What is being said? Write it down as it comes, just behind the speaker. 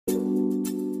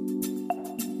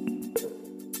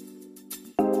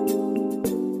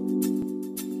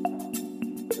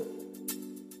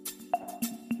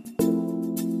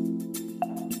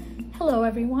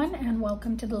everyone, and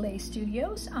welcome to the Lay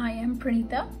Studios. I am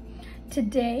Pranita.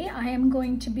 Today I am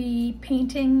going to be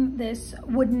painting this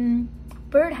wooden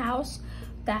birdhouse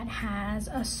that has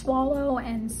a swallow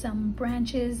and some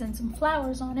branches and some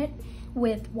flowers on it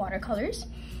with watercolors.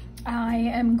 I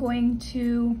am going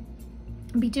to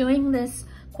be doing this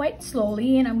quite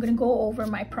slowly, and I'm going to go over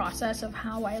my process of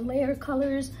how I layer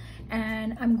colors,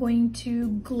 and I'm going to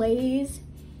glaze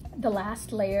the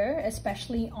last layer,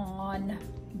 especially on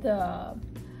the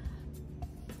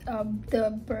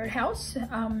birdhouse.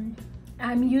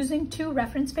 I'm using two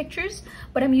reference pictures,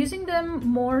 but I'm using them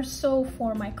more so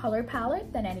for my color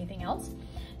palette than anything else.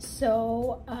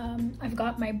 So I've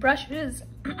got my brushes,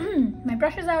 my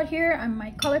brushes out here, and my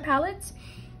color palettes.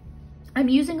 I'm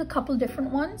using a couple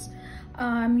different ones.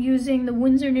 I'm using the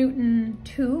Winsor Newton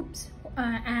tubes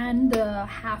and the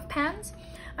half pans.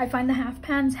 I find the half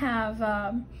pans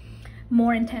have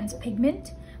more intense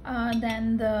pigment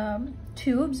than the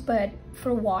tubes, but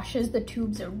for washes the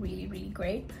tubes are really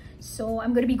great. So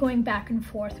I'm going to be going back and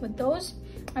forth with those.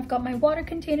 I've got my water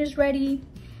containers ready,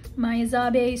 my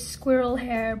Zabe squirrel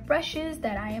hair brushes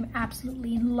that I am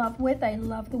absolutely in love with. I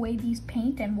love the way these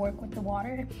paint and work with the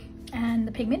water and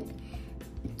the pigment.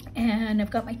 And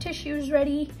I've got my tissues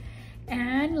ready,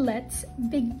 and let's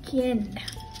begin.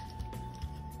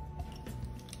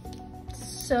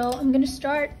 So I'm going to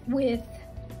start with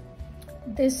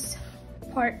this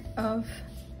part of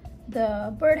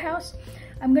the birdhouse.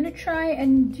 I'm going to try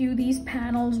and do these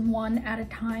panels one at a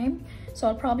time. So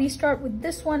I'll probably start with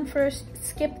this one first,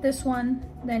 skip this one,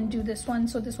 then do this one,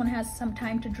 so this one has some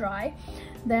time to dry.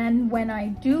 Then when I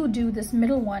do this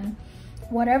middle one,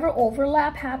 whatever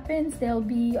overlap happens, there'll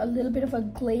be a little bit of a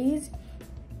glaze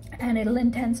and it'll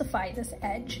intensify this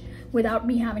edge without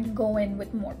me having to go in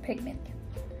with more pigment.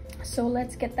 So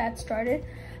let's get that started.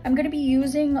 I'm going to be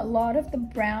using a lot of the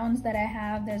browns that I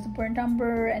have. There's burnt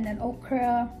umber and then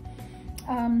ochre,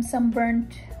 some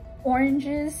burnt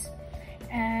oranges,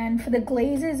 and for the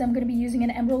glazes I'm going to be using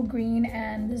an emerald green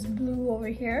and this blue over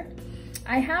here.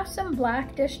 I have some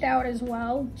black dished out as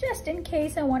well, just in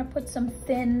case I want to put some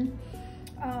thin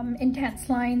intense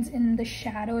lines in the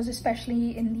shadows,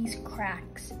 especially in these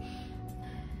cracks.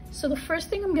 So the first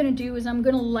thing I'm going to do is I'm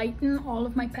going to lighten all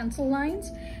of my pencil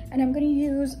lines, and I'm going to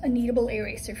use a kneadable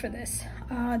eraser for this.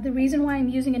 The reason why I'm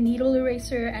using a needle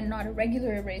eraser and not a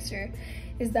regular eraser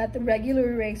is that the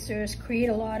regular erasers create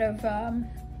a lot of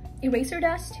eraser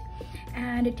dust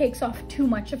and it takes off too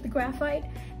much of the graphite,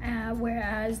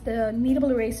 whereas the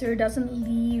kneadable eraser doesn't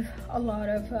leave a lot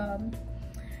of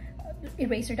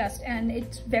eraser dust, and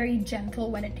it's very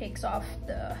gentle when it takes off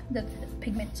the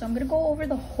pigment. So I'm going to go over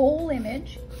the whole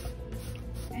image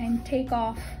and take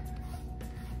off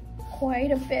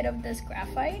quite a bit of this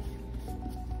graphite.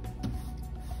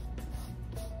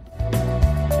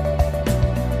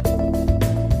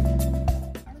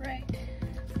 Alright,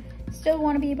 still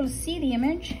want to be able to see the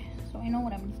image, so I know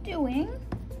what I'm doing,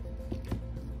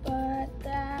 but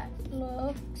that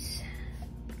looks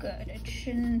good. It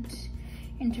shouldn't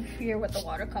interfere with the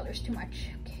watercolors too much.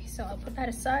 Okay, so I'll put that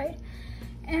aside,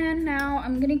 and now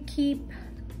I'm gonna keep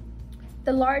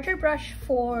the larger brush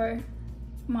for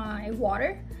my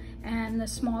water and the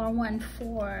smaller one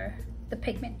for the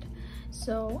pigment.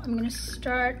 So I'm gonna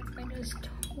start by just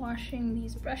washing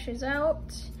these brushes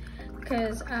out,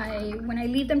 because when I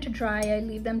leave them to dry, I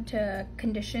leave them to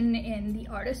condition in the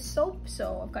artist soap,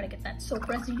 so I've got to get that soap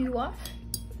residue off.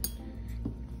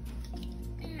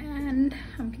 And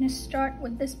I'm going to start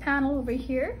with this panel over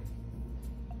here,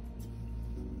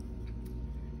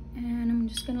 and I'm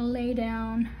just going to lay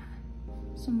down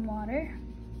some water.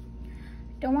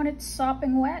 Don't want it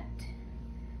sopping wet,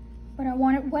 but I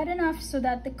want it wet enough so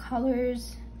that the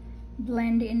colors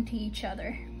blend into each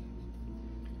other.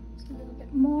 Just a little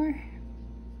bit more.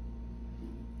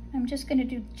 I'm just going to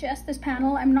do just this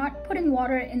panel. I'm not putting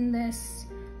water in this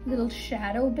little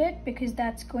shadow bit because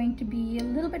that's going to be a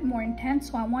little bit more intense,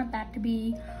 so I want that to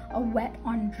be a wet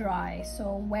on dry,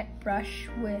 so wet brush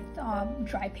with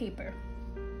dry paper.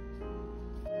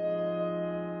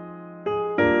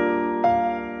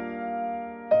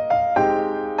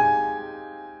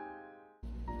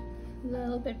 A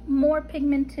little bit more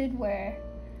pigmented where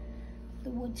the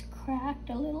wood's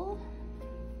cracked a little.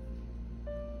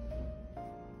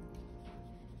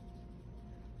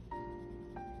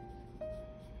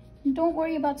 Don't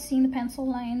worry about seeing the pencil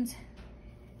lines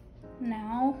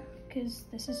now, because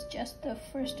this is just the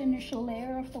first initial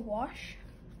layer of the wash.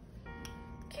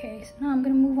 Okay, so now I'm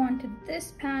going to move on to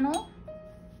this panel.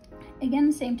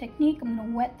 Again, same technique. I'm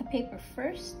going to wet the paper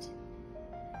first.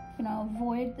 I'm going to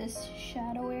avoid this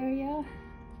shadow area.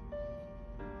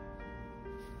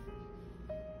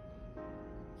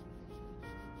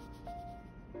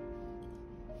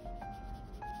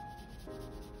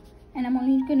 And I'm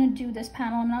only gonna do this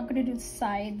panel. I'm not gonna do the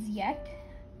sides yet,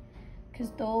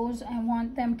 because those, I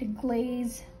want them to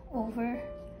glaze over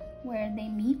where they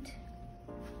meet.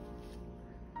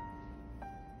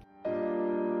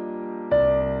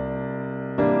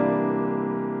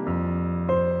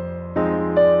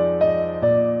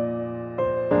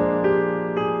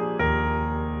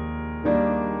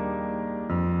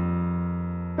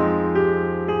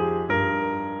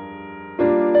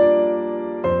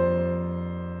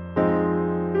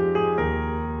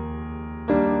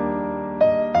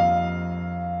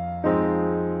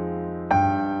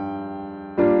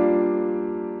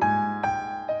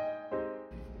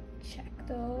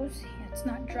 It's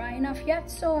not dry enough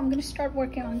yet, so I'm gonna start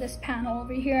working on this panel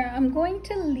over here. I'm going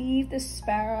to leave the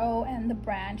sparrow and the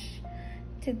branch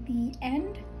to the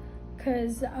end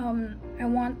because I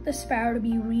want the sparrow to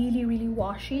be really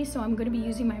washy, so I'm gonna be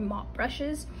using my mop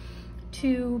brushes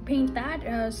to paint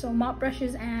that. So mop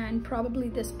brushes and probably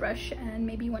this brush and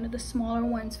maybe one of the smaller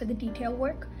ones for the detail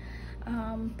work,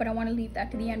 but I want to leave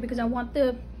that to the end because I want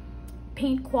the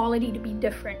paint quality to be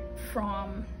different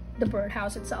from the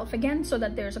birdhouse itself again, so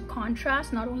that there's a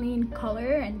contrast not only in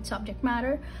color and subject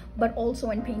matter but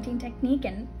also in painting technique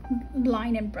and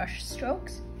line and brush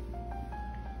strokes.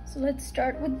 So let's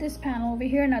start with this panel over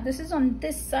here. Now this is on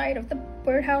this side of the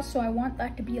birdhouse, so I want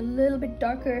that to be a little bit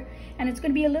darker, and it's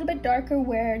going to be a little bit darker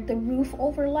where the roof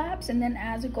overlaps, and then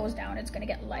as it goes down it's going to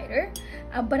get lighter,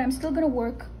 but I'm still going to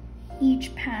work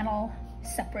each panel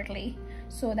separately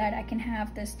so that I can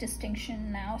have this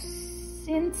distinction. Now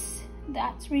since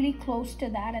that's really close to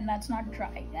that and that's not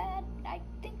dry, I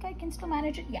think I can still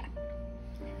manage it. Yeah.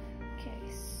 Okay,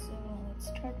 so let's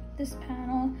start with this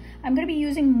panel. I'm going to be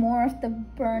using more of the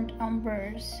burnt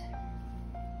umbers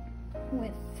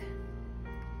with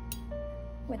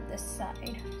this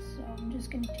side, so I'm just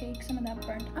going to take some of that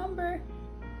burnt umber,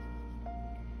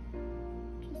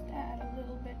 just add a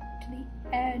little bit to the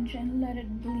edge and let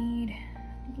it bleed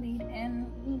in.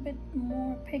 A little bit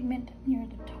more pigment near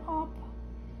the top.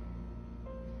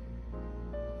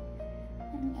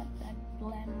 And let that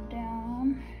blend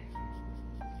down.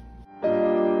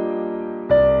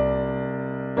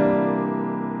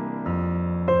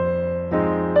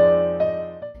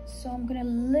 So I'm gonna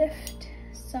lift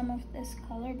some of this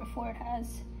color before it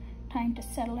has time to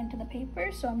settle into the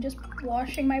paper. So I'm just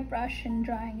washing my brush and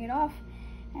drying it off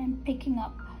and picking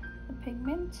up the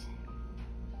pigment.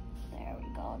 There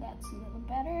we go, that's a little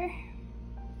better.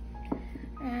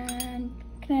 And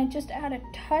can I just add a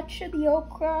touch of the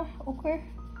ochre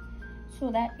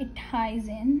so that it ties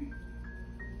in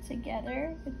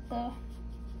together with the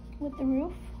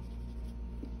roof.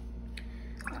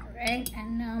 All right,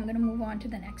 and now I'm gonna move on to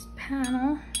the next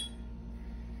panel.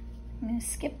 I'm gonna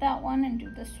skip that one and do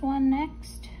this one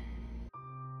next.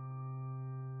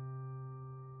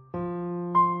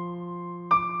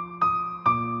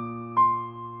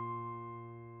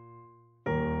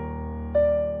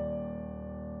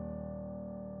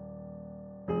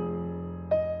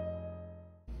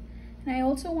 And I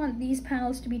also want these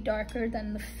panels to be darker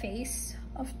than the face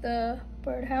of the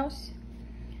birdhouse.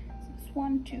 So it's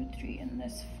 1, 2, 3, and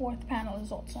this fourth panel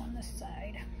is also on this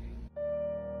side.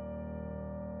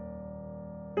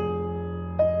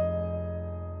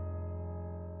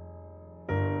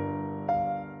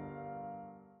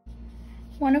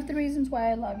 One of the reasons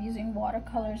why I love using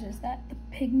watercolors is that the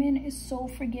pigment is so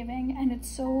forgiving and it's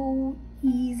so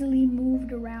easily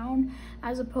moved around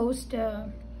as opposed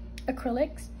to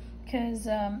acrylics. Because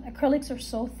acrylics are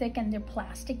so thick and they're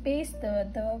plastic based,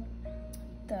 the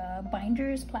binder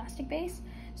is plastic based,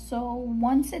 so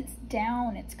once it's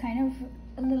down it's kind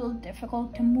of a little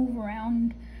difficult to move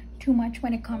around too much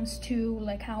when it comes to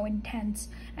like how intense,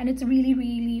 and it's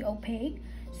really opaque.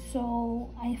 So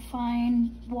I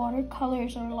find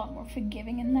watercolors are a lot more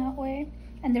forgiving in that way,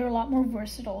 and they're a lot more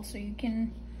versatile, so you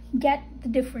can get the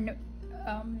different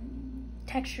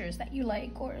textures that you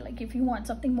like, or like if you want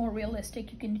something more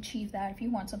realistic you can achieve that. If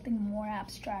you want something more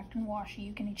abstract and washy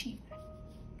you can achieve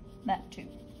that too.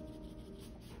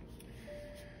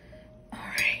 All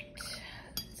right,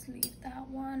 let's leave that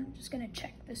one. I'm just gonna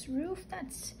check this roof.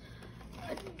 That's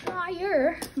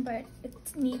drier, but it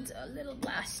needs a little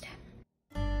blast.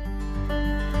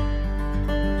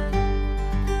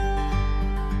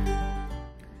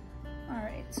 All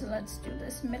right, so let's do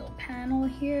this middle panel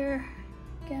here.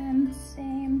 Again,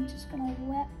 same, just gonna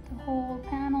wet the whole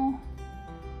panel,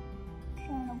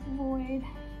 trying to avoid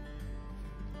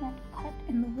that cut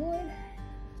in the wood.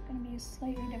 It's gonna be a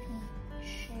slightly different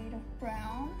shade of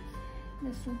brown.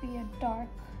 This will be a dark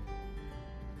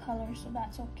color, so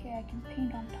that's okay. I can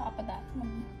paint on top of that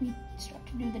when we start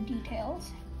to do the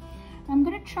details. I'm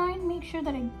gonna try and make sure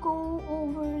that I go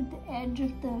over the edge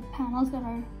of the panels that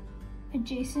are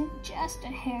adjacent just a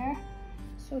hair,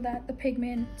 so that the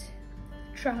pigment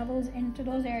travels into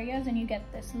those areas and you get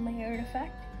this layered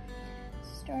effect.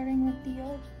 Starting with the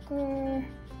ochre.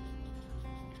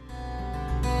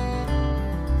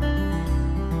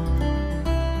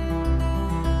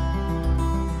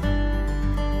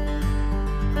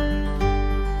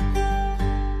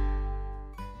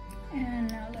 And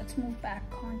now let's move back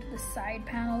onto the side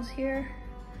panels here.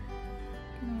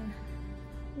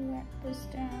 Let this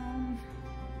down.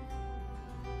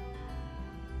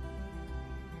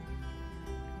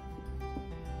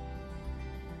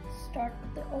 Start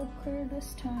with the ochre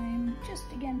this time,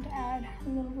 just again to add a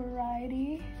little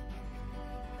variety.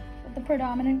 But the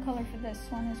predominant color for this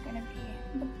one is going to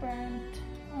be the burnt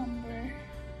umber.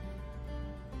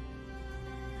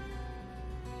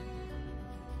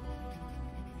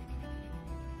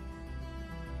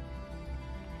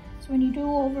 So when you do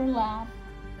overlap,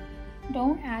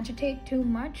 don't agitate too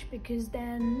much, because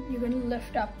then you're going to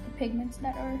lift up the pigments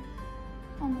that are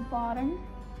on the bottom,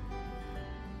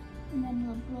 and then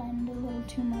you'll blend a little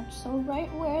too much. So right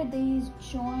where these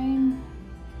join,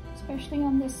 especially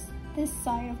on this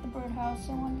side of the birdhouse,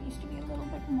 I want these to be a little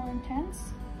bit more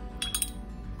intense.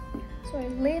 So I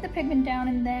lay the pigment down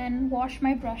and then wash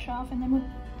my brush off, and then with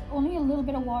only a little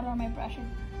bit of water on my brush, I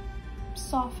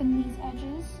soften these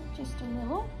edges just a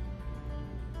little,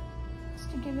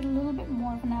 to give it a little bit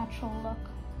more of a natural look.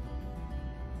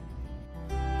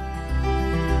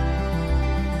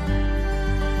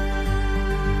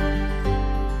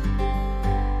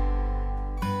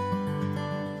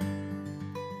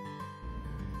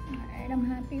 Alright, I'm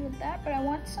happy with that, but I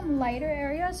want some lighter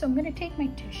areas, so I'm going to take my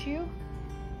tissue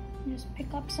and just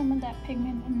pick up some of that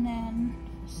pigment and then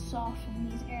soften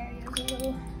these areas a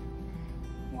little.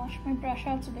 Wash my brush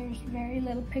out so there's very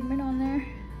little pigment on there.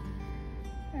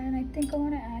 And I think I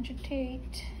want to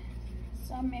agitate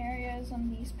some areas on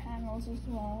these panels as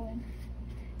well and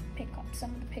pick up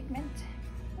some of the pigment.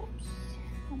 Oops,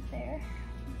 up there,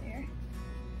 up there.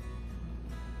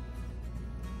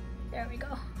 There we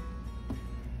go.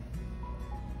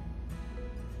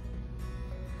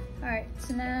 Alright,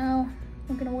 so now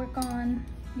we're going to work on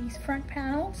these front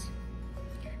panels.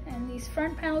 And these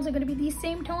front panels are going to be these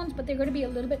same tones, but they're going to be a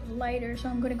little bit lighter, so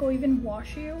I'm going to go even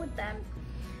washier with them,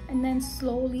 and then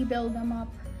slowly build them up.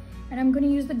 And I'm going to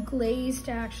use the glaze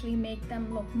to actually make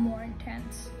them look more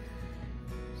intense.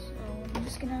 So I'm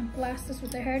just going to blast this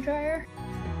with the hairdryer.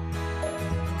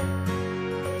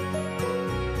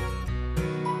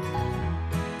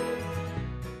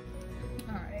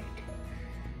 Alright,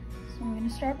 so I'm going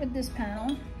to start with this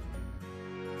panel.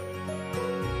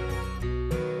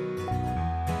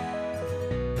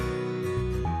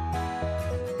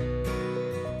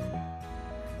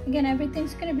 Again,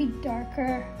 everything's going to be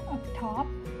darker up top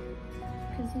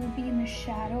because it'll be in the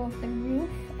shadow of the roof,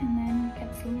 and then it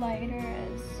gets lighter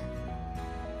as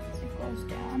it goes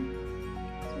down.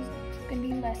 So it's going to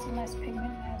be less and less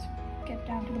pigment as we get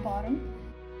down to the bottom.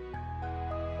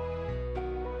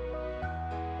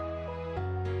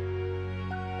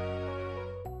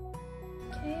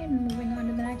 Okay, and moving on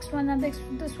to the next one. Now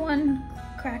this one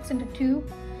cracks into two,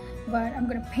 but I'm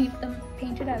going to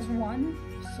paint it as one.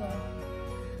 So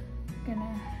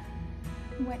gonna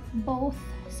wet both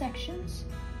sections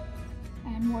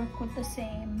and work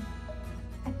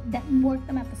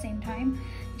them at the same time,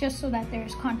 just so that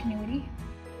there's continuity.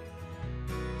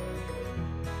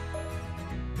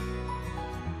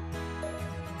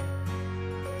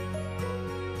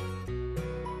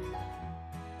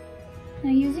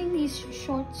 Now using these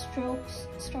short strokes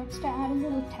starts to add a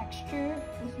little texture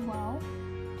as well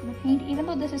to the paint. Even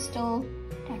though this is still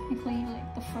technically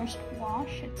like the first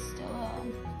wash, it's still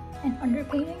an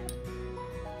underpainting.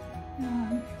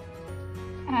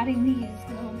 Adding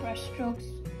these little brush strokes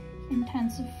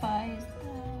intensifies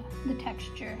the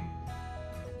texture,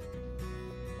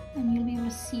 and you'll be able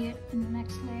to see it in the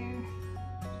next layer.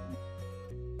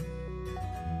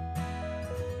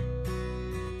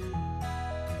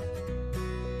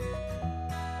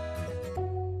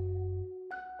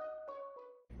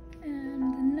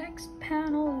 Next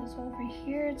panel is over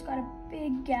here. It's got a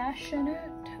big gash in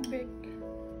it, a big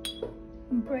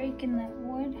break in that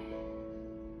wood.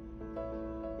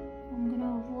 I'm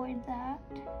gonna avoid that.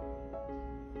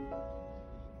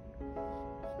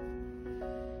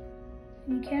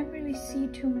 You can't really see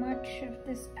too much of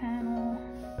this panel.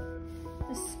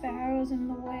 The sparrow's in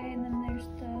the way, and then there's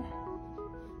the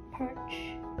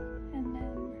perch, and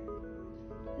then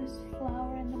this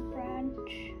flower and the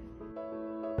branch.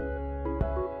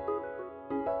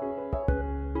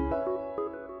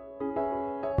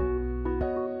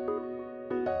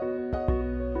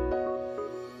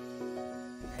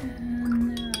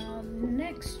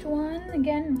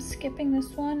 again, I'm skipping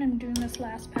this one and doing this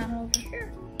last panel over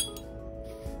here.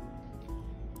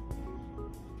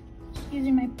 Just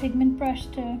using my pigment brush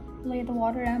to lay the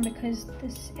water down because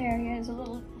this area is a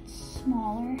little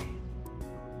smaller.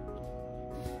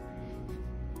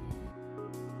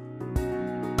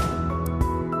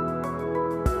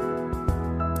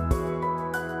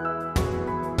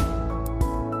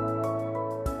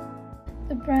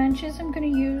 The branches, I'm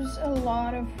going to use a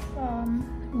lot of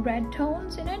red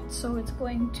tones in it, so it's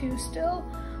going to still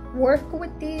work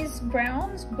with these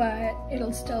browns, but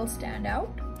it'll still stand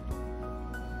out.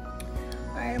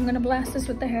 Alright, I'm going to blast this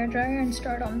with the hairdryer and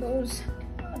start on those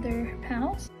other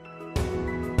panels. I'm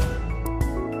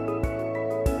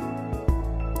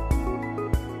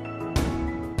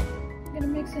going to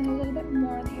mix in a little bit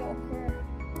more of the ochre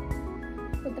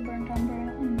with the burnt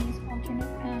umber on these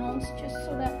alternate panels, just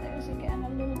so that there's again a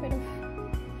little bit of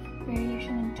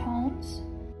variation in tones.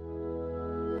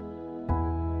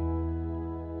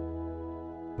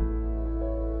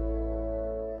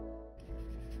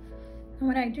 And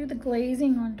when I do the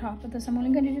glazing on top of this, I'm only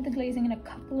going to do the glazing in a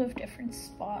couple of different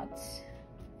spots,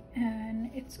 and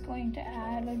it's going to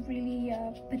add a really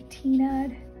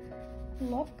patinaed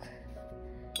look,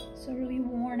 so really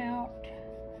worn out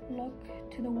look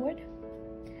to the wood.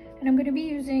 And I'm going to be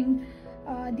using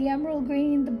the emerald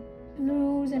green, the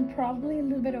blues, and probably a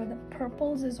little bit of the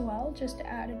purples as well, just to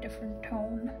add a different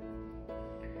tone.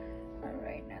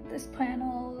 Alright, now this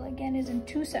panel again is in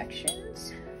 2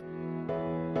 sections.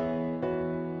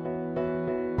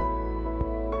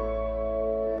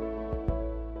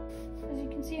 As you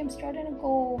can see, I'm starting to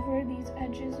go over these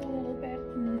edges a little bit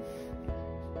and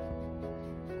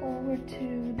go over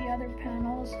to the other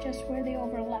panels just where they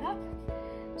overlap,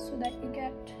 so that you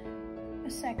get a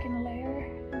second layer,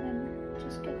 and then it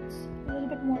just gets a little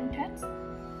bit more intense.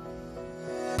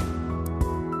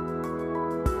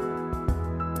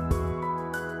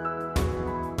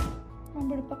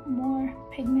 Remember to put more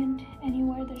pigment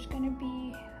anywhere there's going to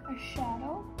be a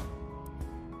shadow.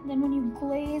 And then when you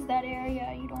glaze that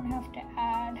area, you don't have to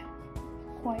add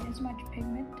quite as much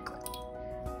pigment.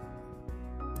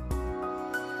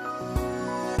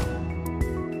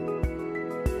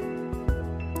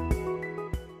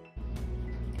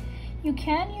 You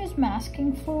can use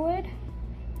masking fluid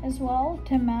as well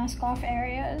to mask off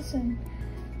areas, and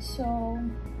so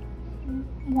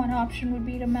one option would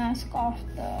be to mask off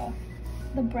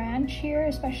the branch here,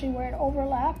 especially where it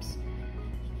overlaps,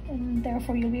 and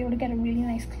therefore you'll be able to get a really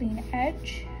nice clean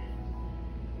edge,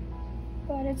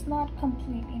 but it's not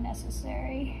completely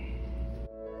necessary.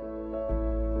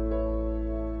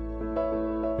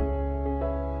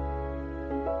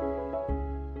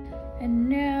 And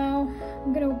now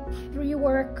I'm gonna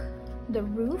rework the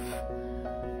roof,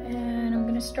 and I'm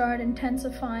gonna start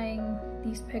intensifying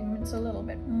these pigments a little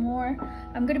bit more.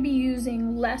 I'm gonna be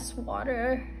using less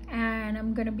water, and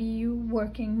I'm gonna be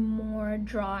working more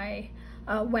dry,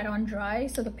 wet on dry.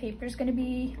 So the paper is gonna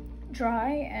be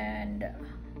dry and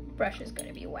brush is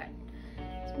gonna be wet.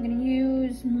 So I'm gonna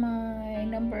use my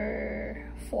number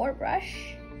 4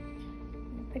 brush,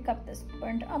 pick up this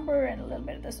burnt umber and a little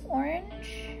bit of this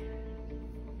orange.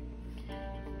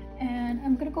 And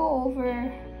I'm gonna go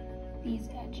over these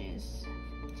edges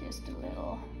just a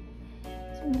little.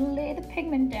 So I'm gonna lay the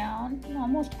pigment down and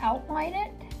almost outline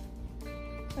it,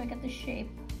 so I get the shape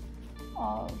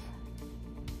of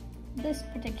this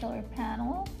particular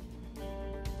panel.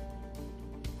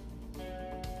 A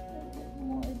little bit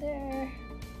more there,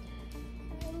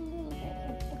 a little bit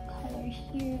of the color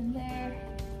here and there,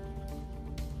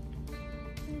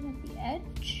 and at the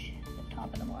edge, the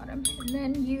top and the bottom, and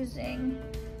then using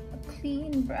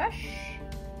clean brush,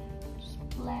 just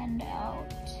blend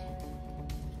out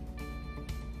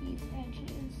these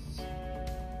edges.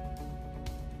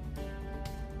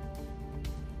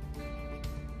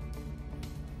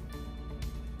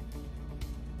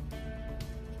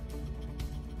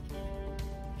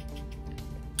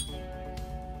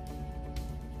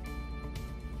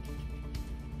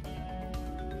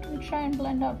 We try and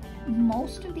blend out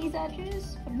most of these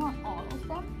edges, but not all of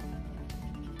them.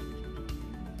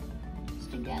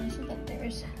 Again, so that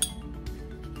there's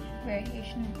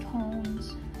variation in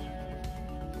tones,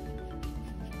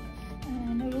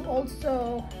 and it will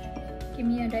also give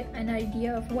me an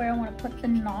idea of where I want to put the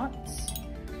knots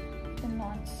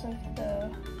of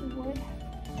the wood.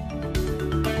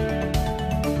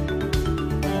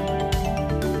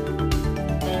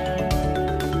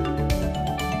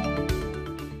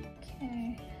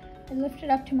 Lifted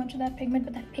up too much of that pigment,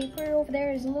 but that paper over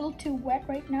there is a little too wet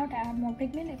right now to add more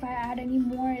pigment. If I add any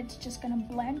more, it's just gonna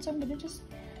blend, so I'm gonna just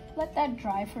let that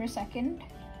dry for a second,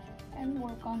 and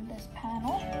work on this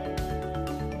panel.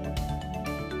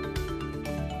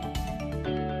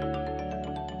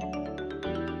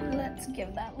 Let's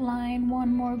give that line one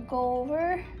more go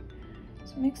over.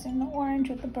 So mixing the orange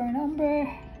with the burnt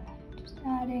umber, just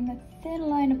adding a thin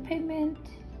line of pigment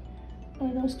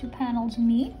where those two panels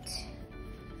meet,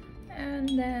 and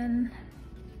then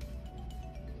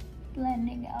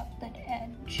blending out that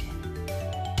edge.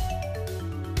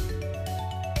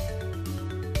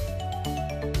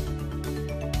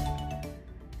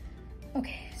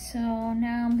 Okay, so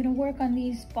now I'm gonna work on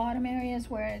these bottom areas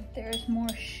where there's more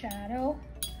shadow.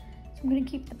 So I'm gonna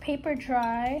keep the paper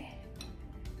dry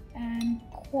and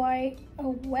quite a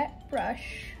wet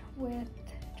brush with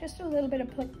just a little bit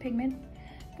of pigment.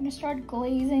 I'm gonna start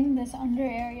glazing this under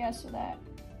area so that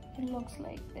it looks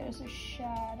like there's a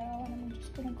shadow, and I'm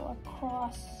just gonna go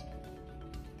across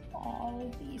all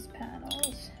of these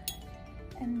panels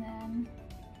and then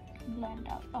blend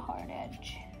out the hard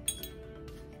edge.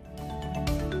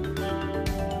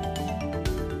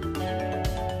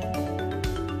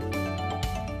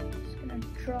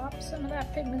 Drop some of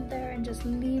that pigment there and just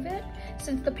leave it.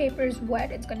 Since the paper is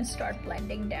wet, it's going to start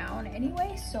blending down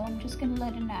anyway, so I'm just going to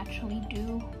let it naturally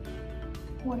do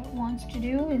what it wants to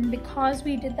do. And because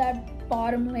we did that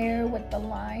bottom layer with the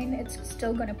line, it's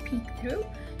still going to peek through,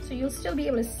 so you'll still be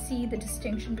able to see the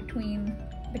distinction between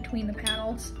the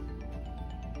panels.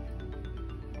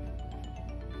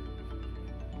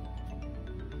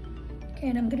 Okay,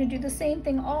 and I'm going to do the same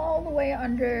thing all the way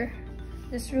under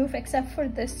this roof, except for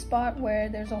this spot where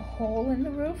there's a hole in the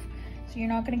roof, so you're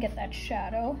not going to get that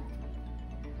shadow.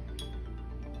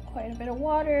 Quite a bit of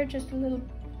water, just a little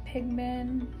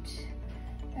pigment,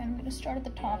 and I'm going to start at the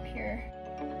top here.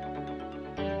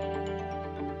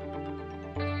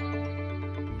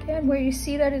 Okay, and where you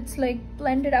see that it's like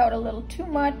blended out a little too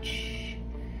much,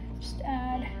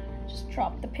 just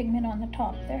drop the pigment on the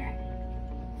top there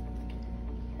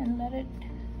and let it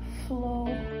flow.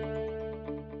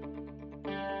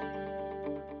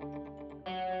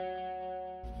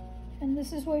 And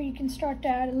this is where you can start to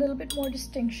add a little bit more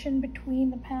distinction between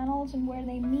the panels and where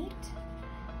they meet.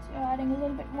 So adding a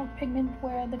little bit more pigment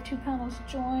where the two panels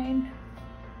join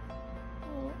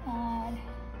will add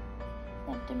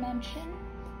that dimension.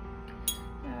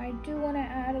 Now I do want to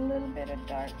add a little bit of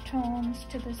dark tones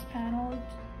to this panel.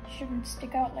 It shouldn't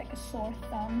stick out like a sore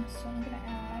thumb, so I'm going to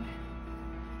add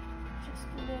just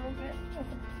a little bit of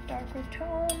a darker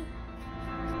tone.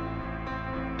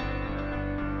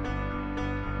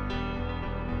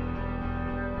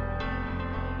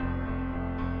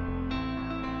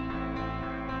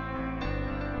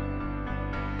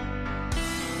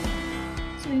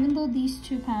 So even though these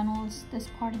two panels, this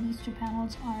part of these two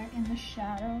panels are in the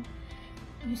shadow,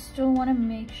 you still want to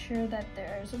make sure that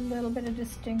there's a little bit of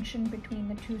distinction between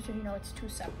the two, so you know it's two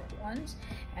separate ones.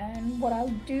 And what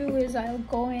I'll do is I'll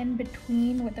go in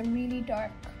between with a really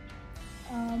dark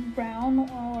brown,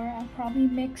 or I'll probably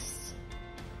mix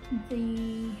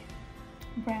the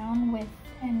brown with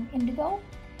an indigo,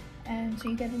 and so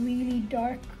you get a really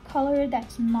dark color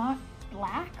that's not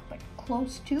black but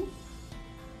close to,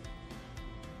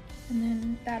 and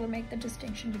then that'll make the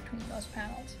distinction between those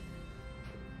panels.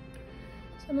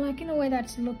 So I'm liking the way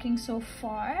that's looking so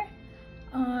far.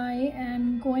 I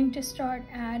am going to start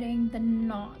adding the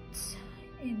knots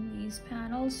in these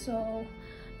panels, so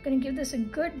I'm going to give this a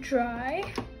good dry.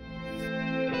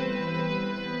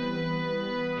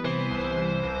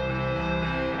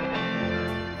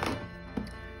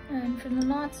 And for the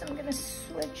knots, I'm going to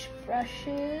switch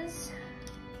brushes.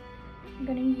 I'm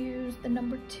going to use the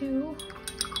number 2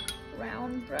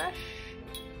 round brush.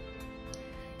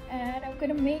 And I'm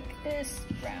gonna make this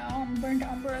brown burnt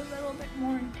umber a little bit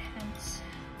more intense.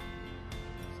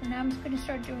 So now I'm just gonna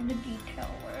start doing the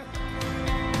detail work.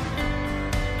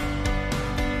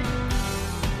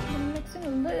 I'm mixing a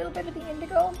little bit of the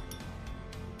indigo,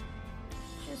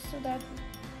 just so that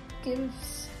it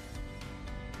gives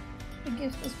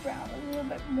this brown a little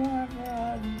bit more of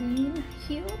a green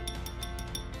hue.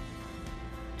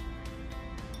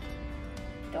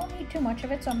 Don't need too much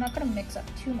of it, so I'm not gonna mix up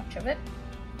too much of it.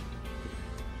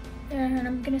 And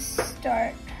I'm gonna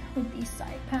start with these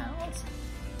side panels.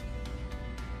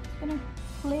 I'm gonna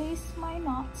place my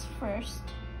knots first,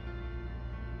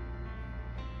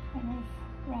 kind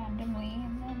of randomly,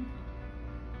 and then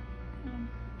kind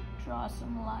of draw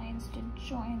some lines to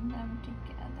join them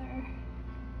together.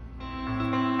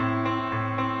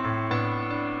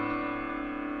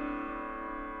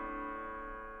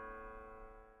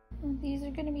 And these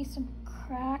are gonna be some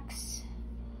cracks,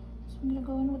 so I'm gonna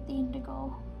go in with the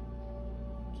indigo.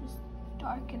 Just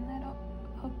darken that up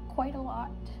quite a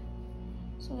lot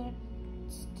so that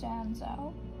stands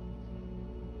out.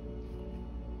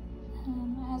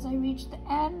 And as I reach the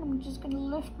end, I'm just going to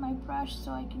lift my brush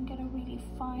so I can get a really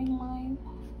fine line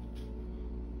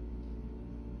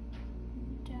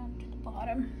down to the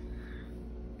bottom.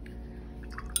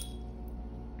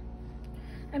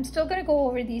 I'm still going to go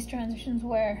over these transitions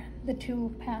where the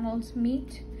two panels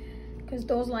meet, because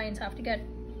those lines have to get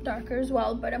darker as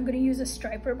well, but I'm going to use a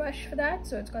striper brush for that.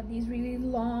 So it's got these really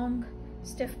long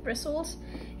stiff bristles,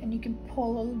 and you can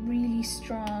pull a really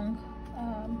strong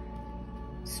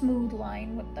smooth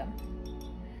line with them.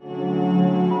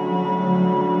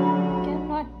 Again,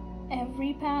 not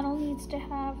every panel needs to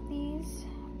have these,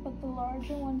 but the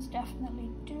larger ones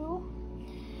definitely do.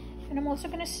 And I'm also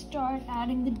going to start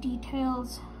adding the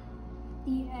details,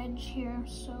 the edge here.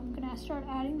 So I'm going to start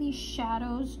adding these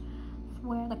shadows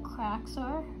where the cracks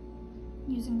are,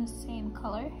 using the same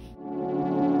color.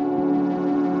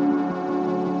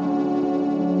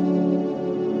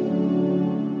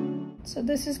 So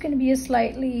this is going to be a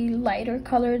slightly lighter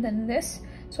color than this.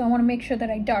 So I want to make sure that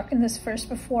I darken this first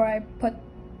before I put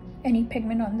any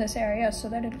pigment on this area, so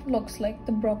that it looks like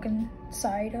the broken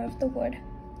side of the wood.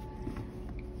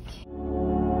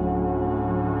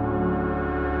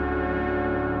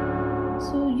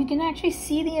 So you can actually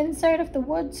see the inside of the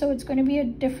wood, so it's going to be a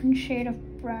different shade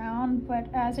of brown, but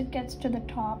as it gets to the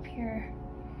top here,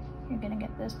 you're going to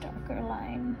get this darker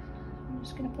line. I'm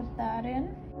just going to put that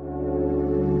in.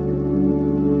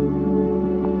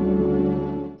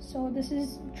 So this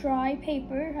is dry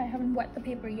paper. I haven't wet the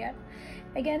paper yet.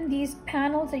 Again, these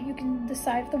panels that you can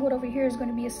decide if the wood over here is going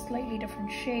to be a slightly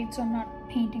different shade, so I'm not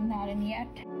painting that in yet.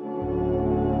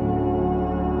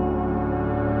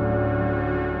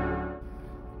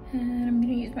 And I'm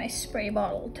going to use my spray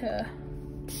bottle to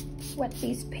wet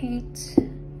these paints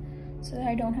so that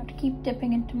I don't have to keep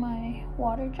dipping into my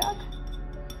water jug.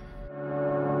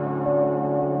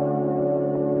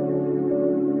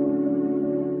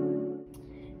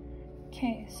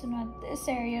 Okay, so now this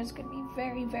area is going to be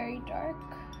very, very dark.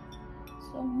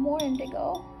 So more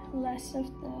indigo, less of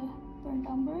the burnt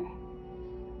umber.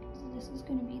 So this is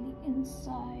going to be the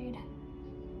inside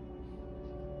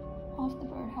of the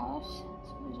birdhouse.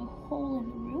 So there's a hole in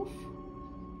the roof.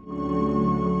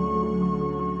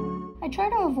 I try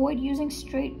to avoid using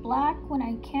straight black when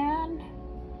I can.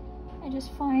 I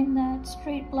just find that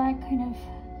straight black kind of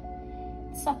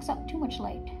sucks up too much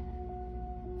light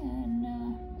and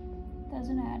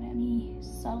doesn't add any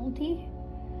subtlety.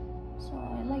 So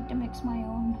I like to mix my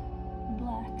own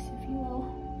blacks, if you will.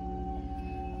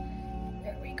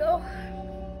 There we go.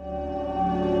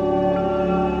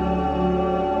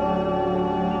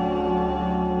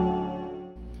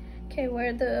 Okay,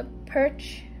 where the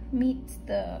perch meets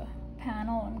the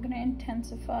panel, I'm going to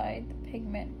intensify the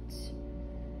pigment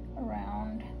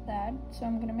around that. So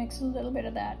I'm going to mix a little bit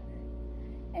of that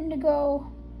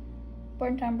indigo,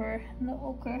 burnt umber, and the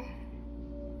ochre,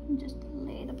 and just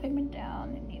lay the pigment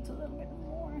down. It needs a little bit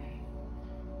more.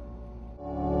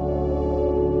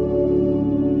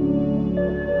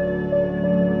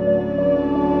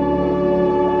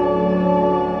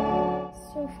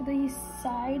 So for these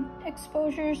side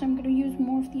exposures, I'm going to use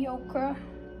more of the ochre,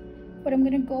 but I'm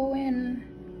going to go in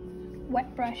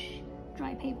wet brush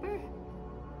dry paper.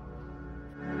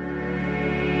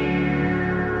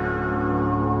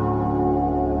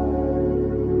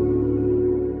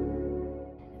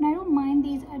 And I don't mind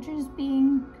these edges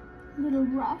being a little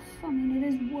rough. I mean, it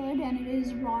is wood and it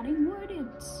is rotting wood.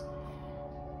 It's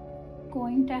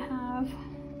going to have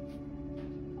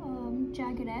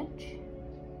jagged edge.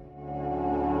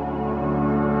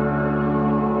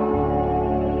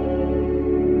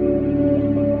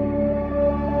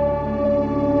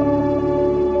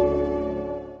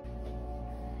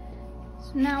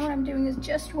 So now what I'm doing is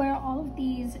just where all of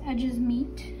these edges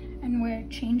meet and where it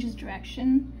changes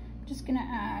direction, I'm just gonna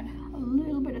add a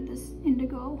little bit of this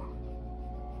indigo,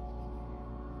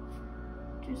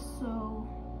 just so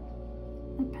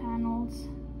the panels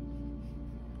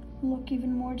look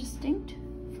even more distinct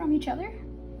from each other.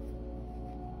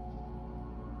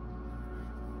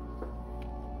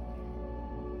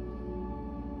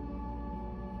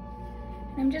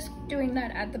 And I'm just doing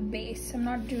that at the base. I'm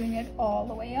not doing it all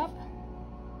the way up.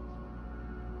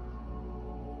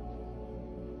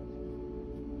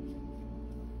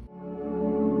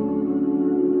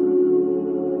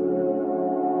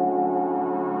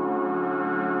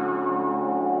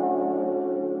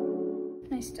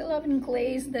 I still haven't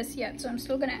glazed this yet, so I'm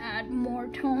still gonna add more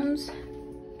tones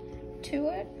to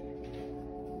it.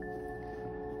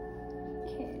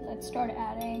 Okay, let's start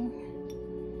adding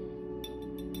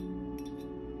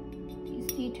these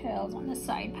details on the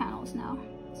side panels now,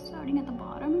 starting at the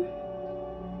bottom.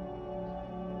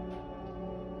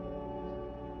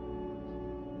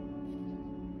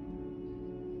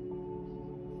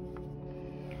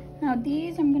 Now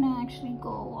these I'm gonna actually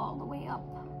go all the way up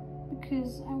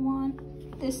because I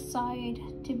want this side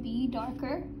to be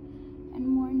darker and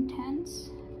more intense.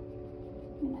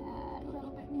 I'm gonna add a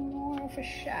little bit more of a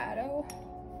shadow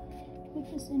with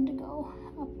this indigo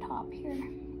up top here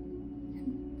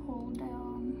and pull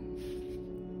down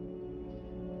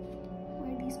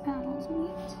where these panels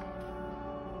meet.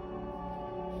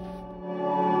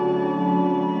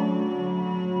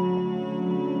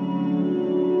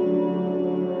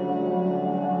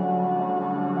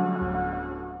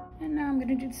 And now I'm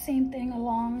gonna do the same thing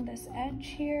along this edge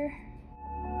here.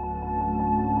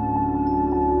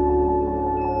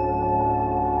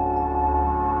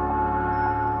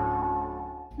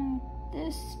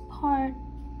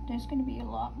 There's going to be a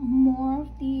lot more of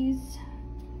these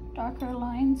darker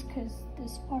lines because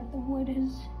this part of the wood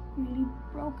is really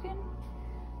broken.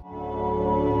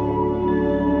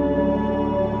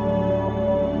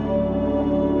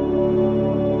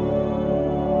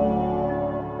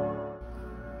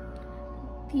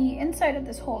 The inside of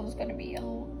this hole is going to be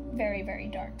very, very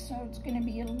dark, so it's going to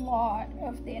be a lot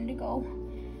of the indigo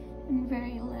and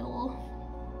very little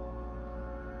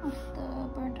of the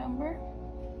burnt umber.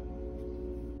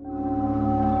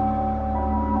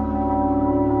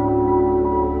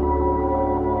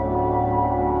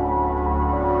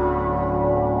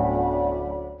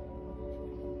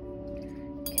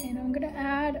 Okay, now I'm gonna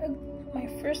add my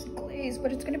first glaze,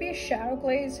 but it's gonna be a shadow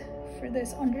glaze for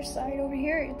this underside over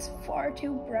here. It's far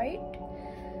too bright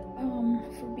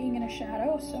for being in a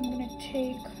shadow, so I'm gonna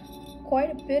take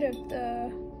quite a bit of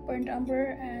the burnt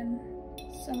umber and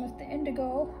some of the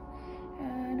indigo,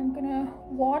 and I'm gonna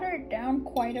water it down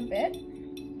quite a bit.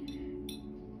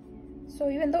 So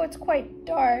even though it's quite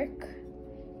dark,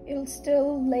 it'll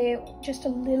still lay just a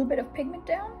little bit of pigment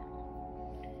down.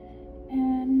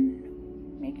 And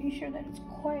making sure that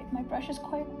my brush is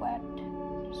quite wet.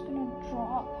 Just gonna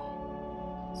drop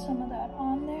some of that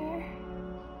on there.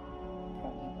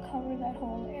 Probably cover that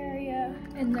whole area.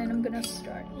 And then I'm gonna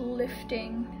start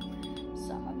lifting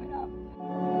some of it up.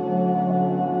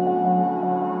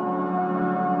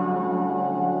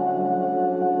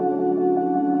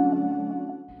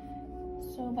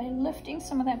 Lifting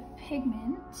some of that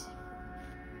pigment,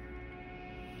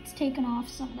 it's taken off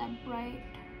some of that bright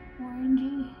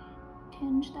orangey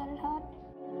tinge that it had.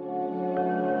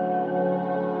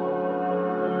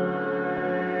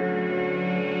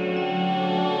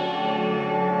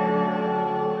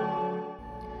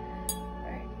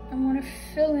 Right, I want to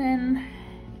fill in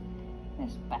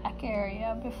this back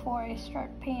area before I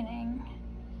start painting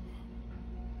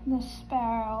the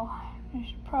sparrow. I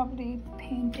should probably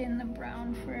paint in the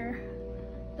brown for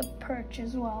the perch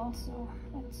as well, so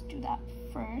let's do that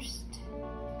first.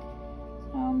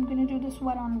 So I'm gonna do this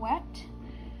wet on wet.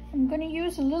 I'm gonna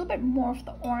use a little bit more of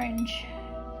the orange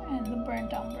and the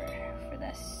burnt umber for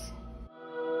this.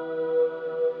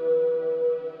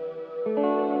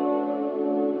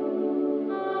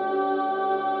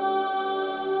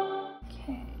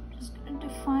 Okay, just gonna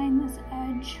define this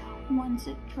edge. Once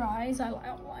it dries, I'll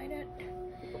outline it.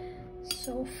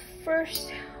 So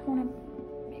first, I want to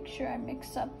make sure I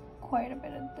mix up quite a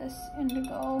bit of this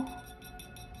indigo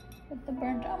with the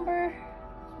burnt umber.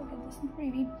 So get this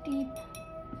really deep,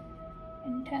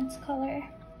 intense color.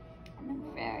 And then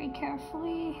very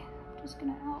carefully, I'm just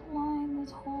going to outline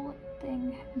this whole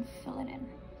thing and fill it in.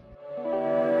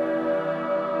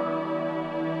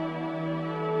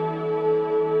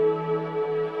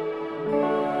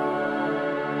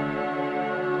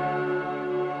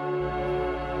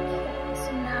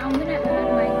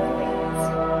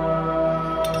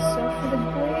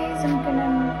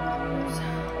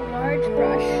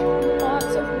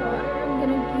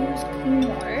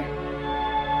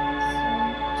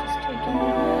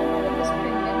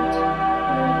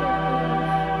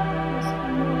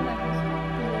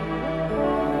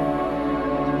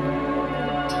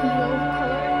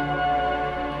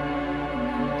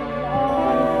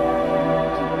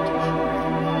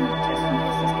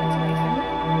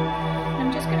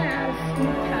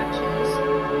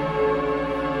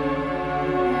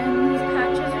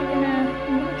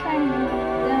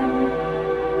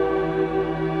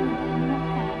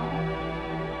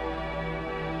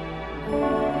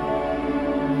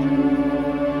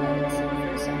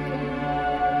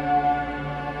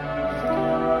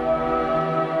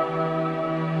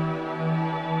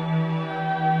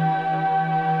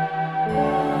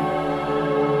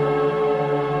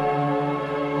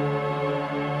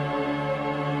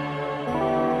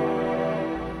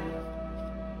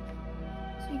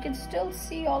 Still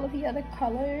see all of the other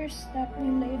colors that we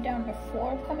laid down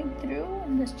before coming through,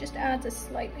 and this just adds a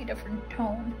slightly different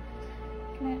tone.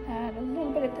 I'm gonna add a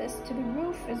little bit of this to the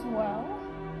roof as well.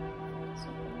 So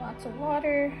lots of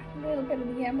water, a little bit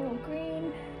of the emerald green,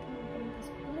 a little bit of this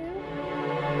blue.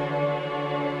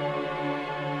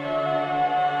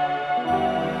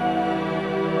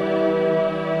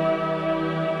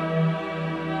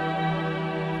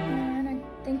 And I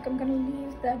think I'm gonna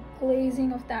leave the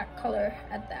glazing of that color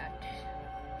at that.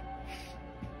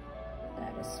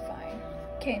 That is fine.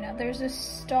 Okay, now there's a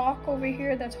stalk over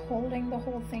here that's holding the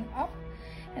whole thing up,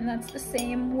 and that's the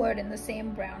same wood and the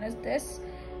same brown as this.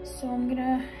 So I'm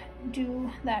gonna do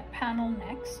that panel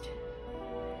next,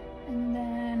 and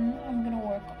then I'm gonna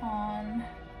work on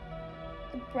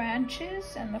the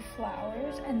branches and the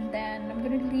flowers, and then I'm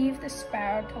gonna leave the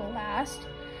sparrow till last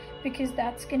because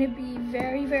that's gonna be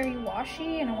very, very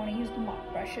washy, and I wanna use the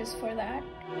mop brushes for that.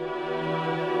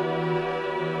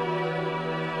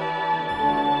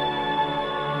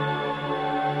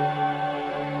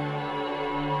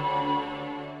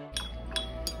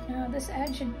 This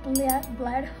edge should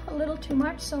bled a little too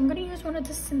much, so I'm going to use one of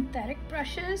the synthetic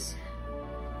brushes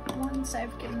once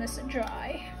I've given this a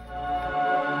dry.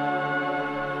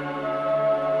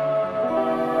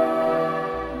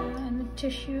 And the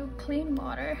tissue, clean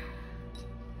water.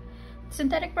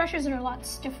 Synthetic brushes are a lot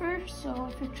stiffer, so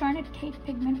if you're trying to take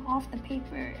pigment off the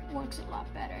paper, it works a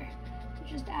lot better. So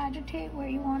just agitate where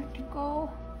you want it to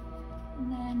go,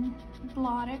 and then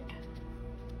blot it.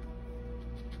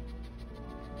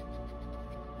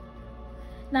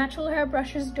 Natural hair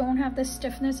brushes don't have the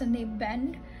stiffness and they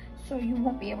bend, so you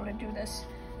won't be able to do this.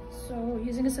 So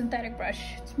using a synthetic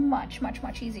brush, it's much, much,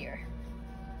 much easier.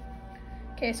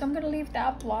 Okay, so I'm gonna leave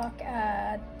that block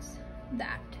at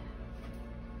that.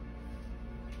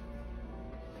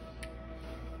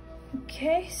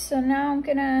 Okay, so now I'm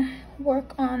gonna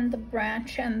work on the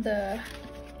branch and the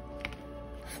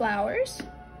flowers.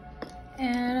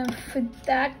 And for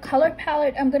that color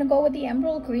palette, I'm gonna go with the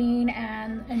emerald green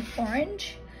and an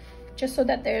orange, just so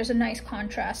that there's a nice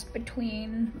contrast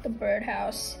between the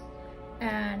birdhouse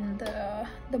and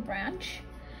the branch.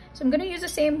 So I'm gonna use the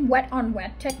same wet on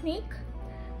wet technique.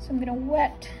 So I'm gonna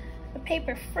wet the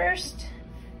paper first,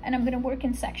 and I'm gonna work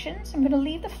in sections. I'm gonna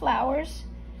leave the flowers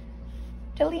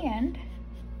till the end.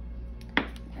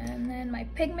 And then my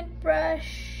pigment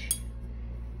brush,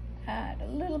 add a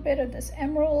little bit of this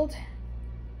emerald.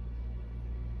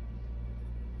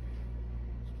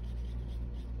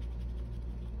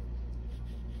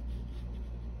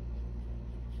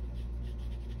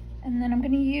 And then I'm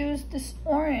going to use this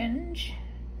orange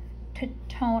to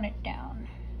tone it down.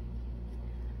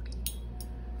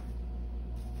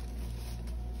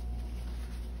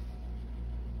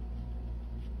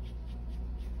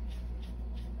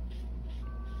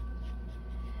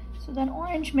 So that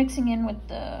orange mixing in with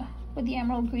the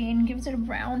emerald green gives it a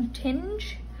brown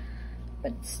tinge,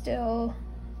 but still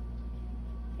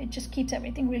it just keeps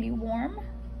everything really warm.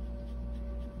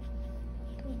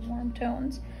 The warm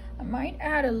tones. I might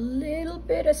add a little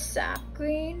bit of sap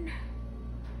green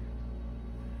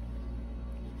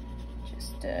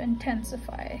just to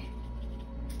intensify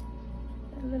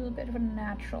a little bit of a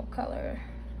natural color,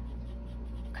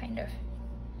 kind of.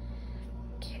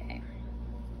 Okay,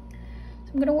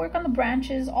 so I'm gonna work on the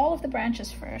branches, all of the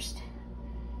branches first,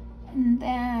 and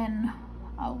then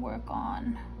I'll work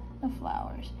on the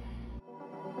flowers.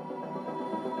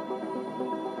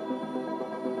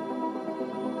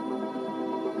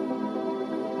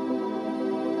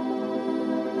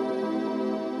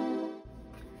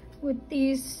 With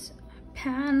these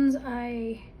pans,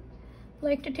 I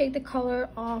like to take the color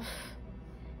off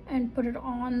and put it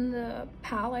on the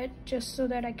palette just so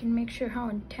that I can make sure how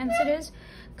intense it is,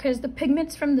 because the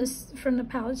pigments from the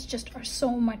palettes just are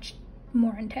so much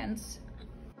more intense.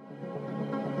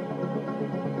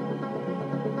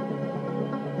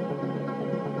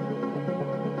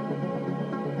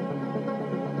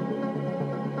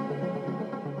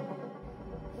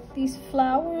 These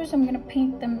flowers, I'm going to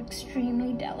paint them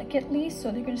extremely delicately,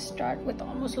 so they're going to start with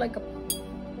almost like a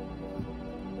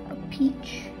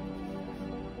peach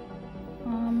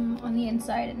on the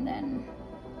inside, and then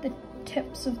the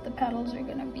tips of the petals are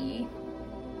going to be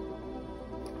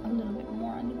a little bit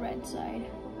more on the red side.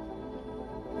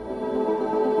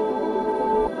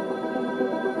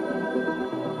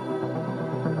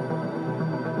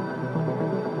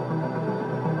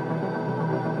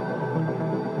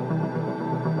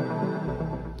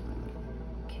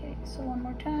 So one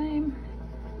more time,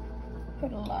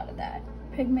 put a lot of that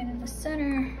pigment in the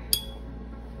center,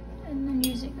 and then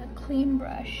using a clean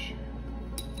brush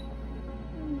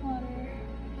and water,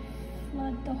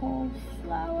 flood the whole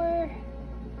flower.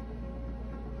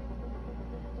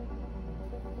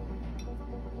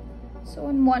 So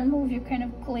in one move, you're kind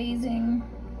of glazing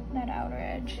that outer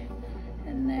edge.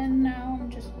 And then now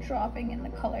I'm just dropping in the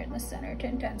color in the center to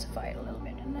intensify it a little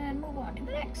bit, and then move on to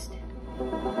the next.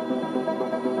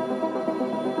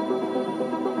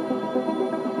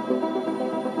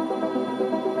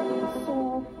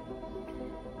 So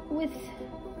with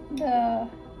the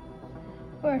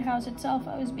birdhouse itself,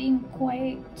 I was being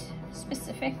quite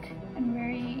specific and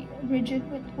very rigid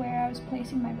with where I was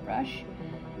placing my brush.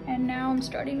 And now I'm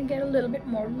starting to get a little bit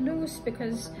more loose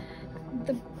because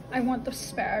I want the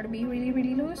sparrow to be really,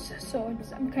 really loose. So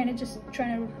I'm kind of just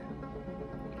trying to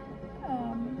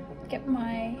get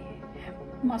my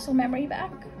muscle memory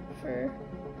back for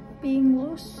being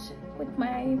loose with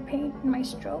my paint and my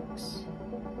strokes.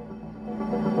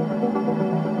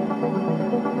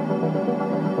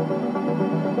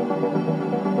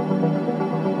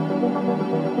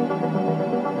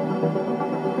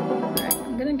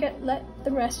 Let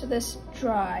the rest of this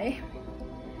dry,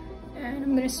 and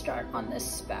I'm gonna start on this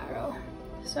sparrow.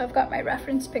 So I've got my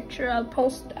reference picture.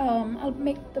 I'll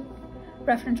make the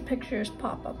reference pictures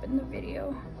pop up in the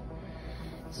video.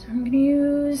 So I'm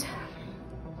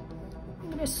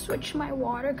gonna switch my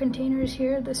water containers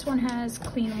here. This one has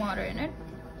clean water in it.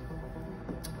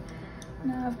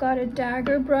 Now I've got a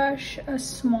dagger brush, a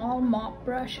small mop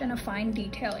brush, and a fine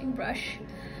detailing brush.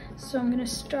 So I'm gonna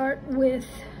start with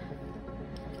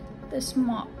this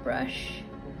mop brush,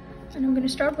 and I'm going to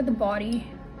start with the body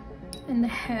and the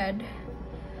head.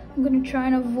 I'm going to try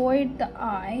and avoid the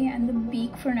eye and the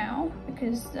beak for now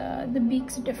because the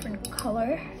beak's a different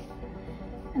color,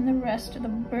 and the rest of the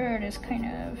bird is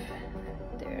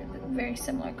they're very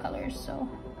similar colors, so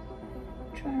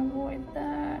try and avoid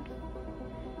that.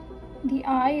 The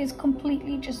eye is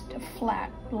completely just a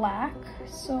flat black,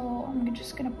 so I'm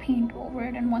just gonna paint over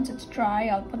it, and once it's dry,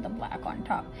 I'll put the black on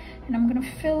top. And I'm gonna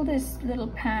fill this little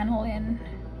panel in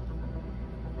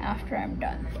after I'm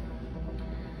done.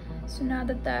 So now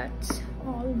that that's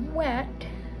all wet,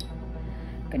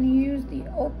 I'm gonna use the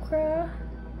ochre,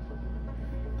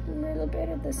 a little bit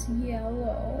of this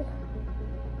yellow,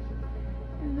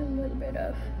 and a little bit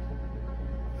of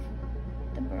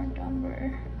the burnt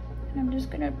umber, and I'm just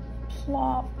gonna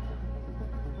plop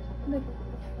the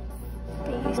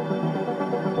face.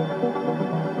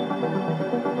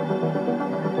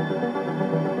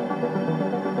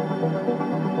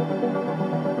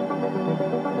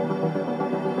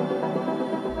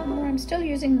 I'm still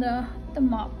using the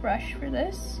mop brush for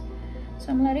this, so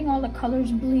I'm letting all the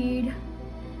colors bleed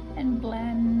and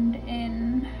blend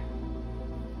in.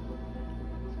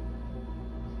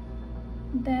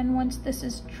 Then once this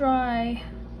is dry,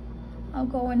 I'll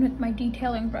go in with my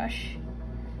detailing brush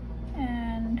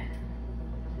and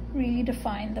really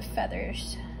define the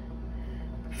feathers.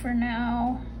 For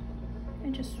now, I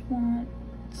just want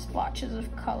splotches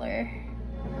of color.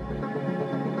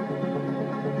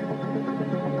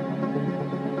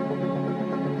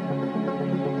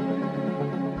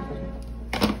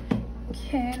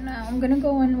 Okay, now I'm gonna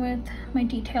go in with my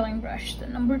detailing brush, the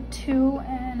number 2,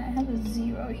 and I have a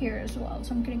 0 here as well,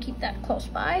 so I'm gonna keep that close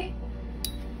by.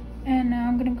 And now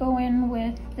I'm gonna go in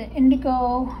with the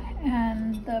indigo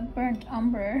and the burnt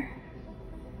umber,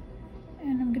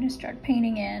 and I'm gonna start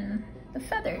painting in the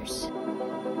feathers.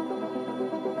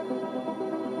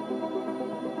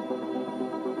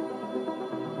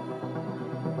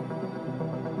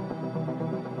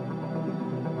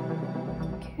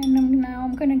 Okay, and now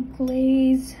I'm gonna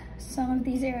glaze some of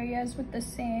these areas with the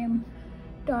same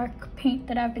dark paint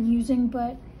that I've been using,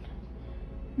 but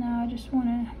now I just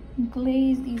wanna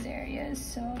glaze these areas.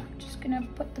 So I'm just gonna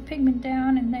put the pigment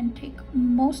down and then take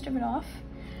most of it off.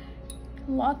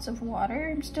 Lots of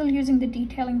water. I'm still using the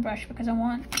detailing brush because I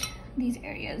want these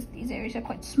areas are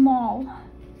quite small.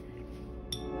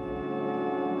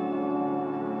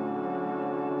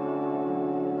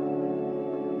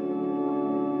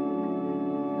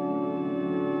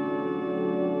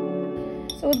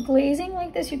 So with glazing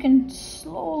like this, you can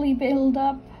slowly build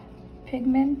up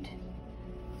pigment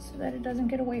so that it doesn't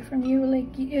get away from you.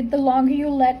 Like, the longer you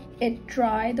let it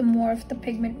dry, the more of the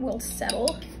pigment will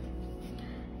settle.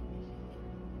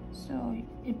 So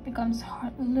it becomes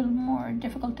a little more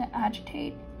difficult to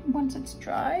agitate once it's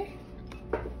dry.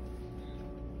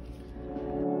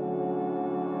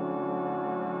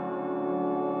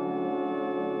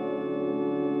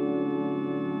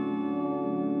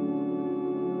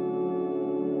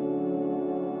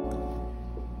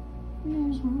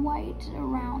 There's white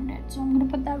around it, so I'm gonna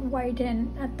put that white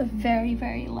in at the very,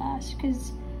 very last,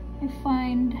 because I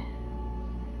find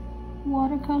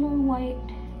watercolor white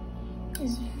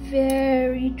is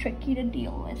very tricky to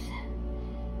deal with.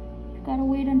 Gotta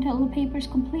wait until the paper's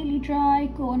completely dry,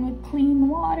 go in with clean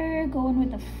water, go in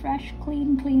with a fresh,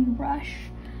 clean brush,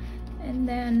 and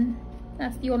then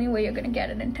that's the only way you're gonna get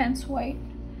an intense white.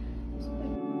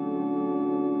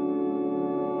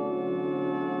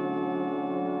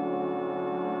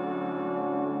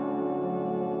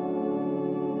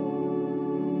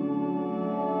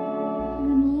 I'm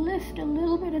gonna lift a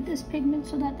little bit of this pigment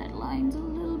so that that line's a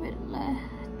little bit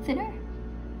thinner,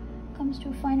 comes to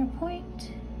a finer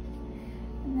point.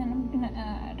 And then I'm gonna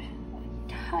add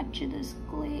a touch of this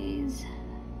glaze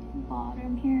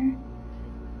bottom here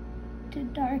to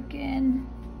darken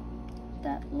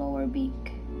that lower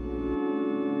beak.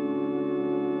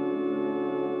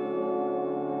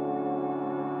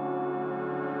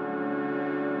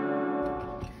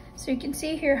 So you can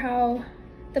see here how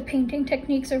the painting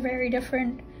techniques are very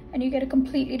different, and you get a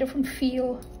completely different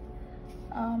feel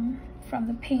from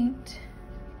the paint.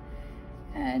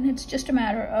 And it's just a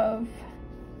matter of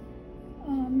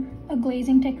a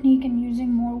glazing technique and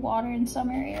using more water in some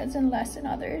areas and less in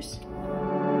others.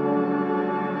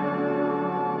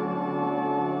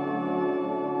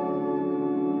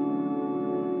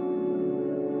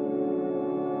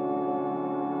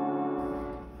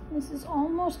 This is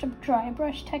almost a dry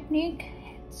brush technique.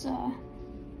 It's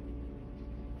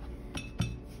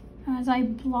as I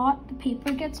blot, the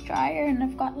paper gets drier and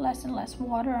I've got less and less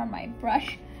water on my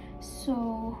brush,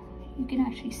 so you can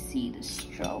actually see the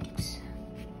strokes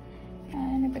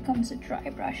and it becomes a dry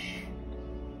brush.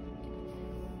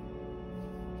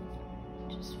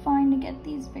 Just fine to get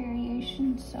these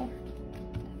variations, so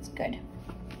that's good.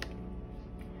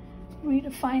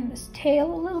 Redefine this tail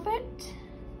a little bit.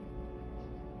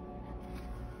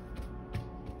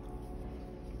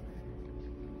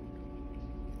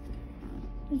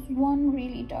 There's one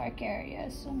really dark area,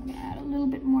 so I'm gonna add a little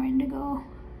bit more indigo.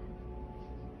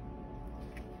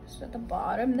 Just at the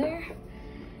bottom there.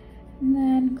 And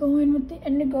then go in with the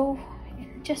indigo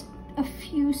in just a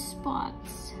few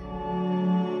spots.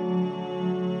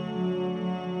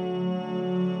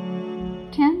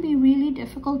 It can be really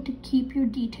difficult to keep your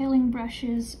detailing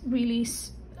brushes really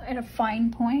at a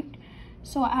fine point.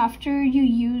 So after you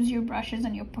use your brushes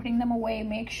and you're putting them away,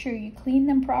 make sure you clean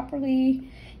them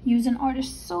properly, use an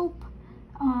artist soap,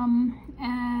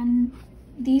 and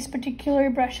these particular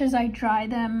brushes, I dry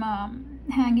them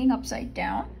hanging upside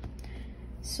down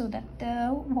so that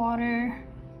the water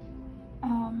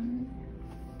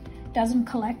doesn't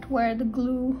collect where the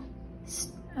glue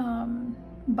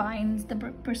binds the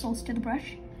bristles to the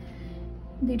brush.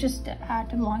 They just add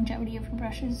to the longevity of your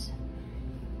brushes.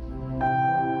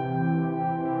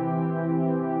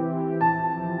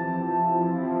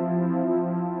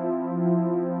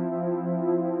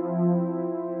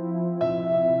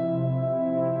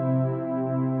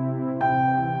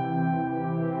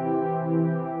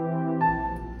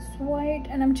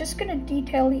 And I'm just gonna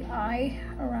detail the eye,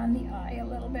 around the eye a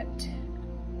little bit,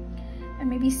 and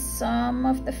maybe some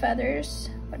of the feathers,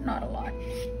 but not a lot.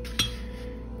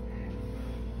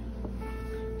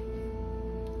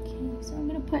 Okay, so I'm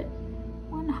gonna put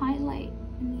one highlight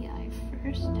in the eye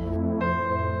first.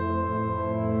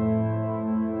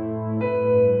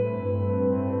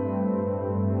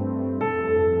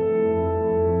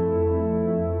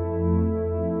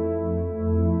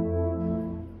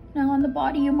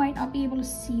 Body, you might not be able to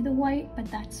see the white, but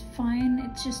that's fine.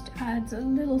 It just adds a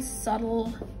little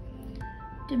subtle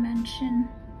dimension,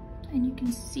 and you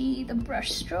can see the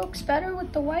brush strokes better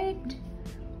with the white.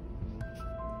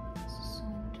 So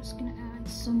I'm just gonna add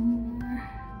some more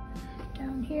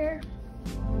down here.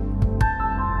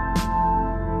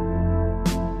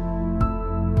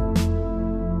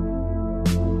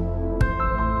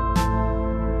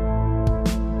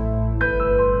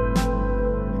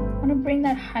 Bring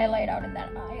that highlight out in that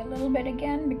eye a little bit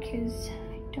again because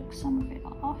I took some of it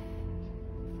off.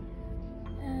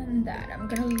 And that, I'm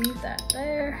gonna leave that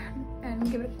there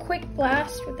and give it a quick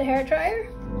blast with the hair dryer.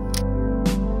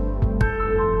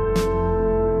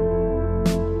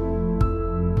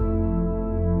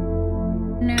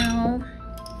 Now,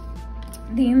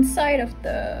 the inside of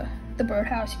the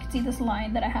birdhouse, you can see this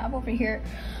line that I have over here.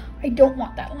 I don't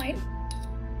want that line.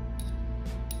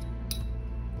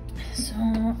 So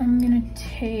I'm gonna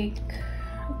take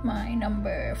my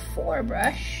number 4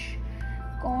 brush,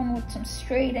 going with some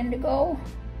straight indigo,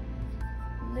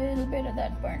 a little bit of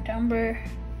that burnt umber.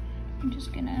 I'm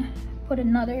just gonna put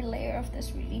another layer of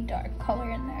this really dark color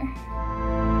in there.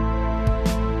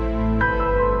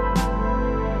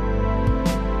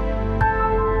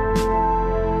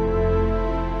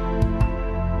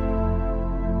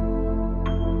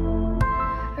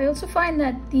 I also find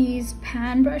that these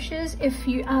pan brushes, if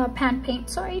you pan paint,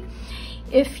 sorry,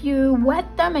 if you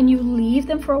wet them and you leave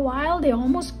them for a while, they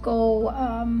almost go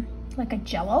like a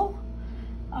jello.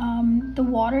 The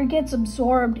water gets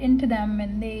absorbed into them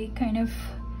and they kind of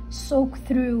soak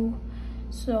through,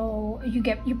 so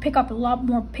you pick up a lot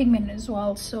more pigment as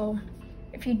well. So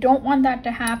if you don't want that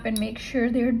to happen, make sure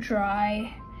they're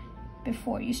dry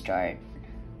before you start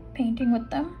painting with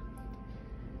them,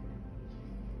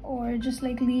 or just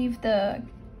like leave the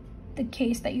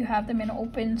case that you have them in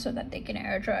open so that they can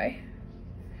air dry.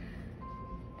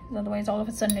 Otherwise, all of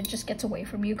a sudden it just gets away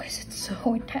from you because it's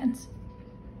so intense.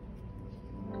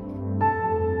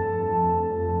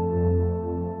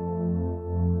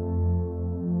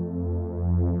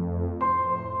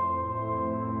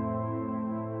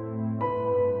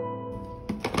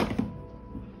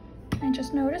 I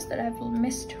just noticed that I've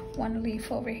missed one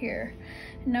leaf over here.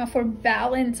 Now for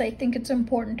balance, I think it's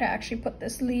important to actually put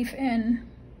this leaf in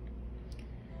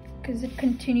because it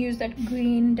continues that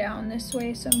green down this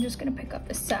way. So I'm just gonna pick up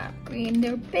the sap green.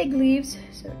 They're big leaves,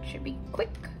 so it should be quick.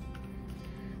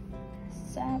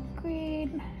 Sap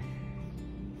green.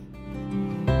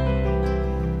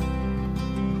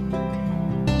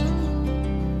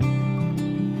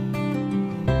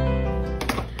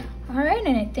 All right,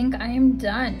 and I think I am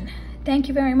done. Thank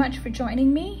you very much for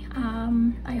joining me.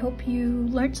 I hope you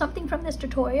learned something from this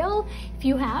tutorial. If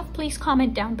you have, please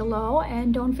comment down below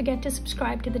and don't forget to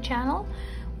subscribe to the channel.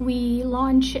 We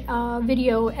launch a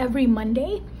video every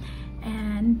Monday,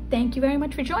 and thank you very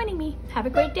much for joining me. Have a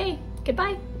great day.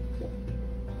 Goodbye.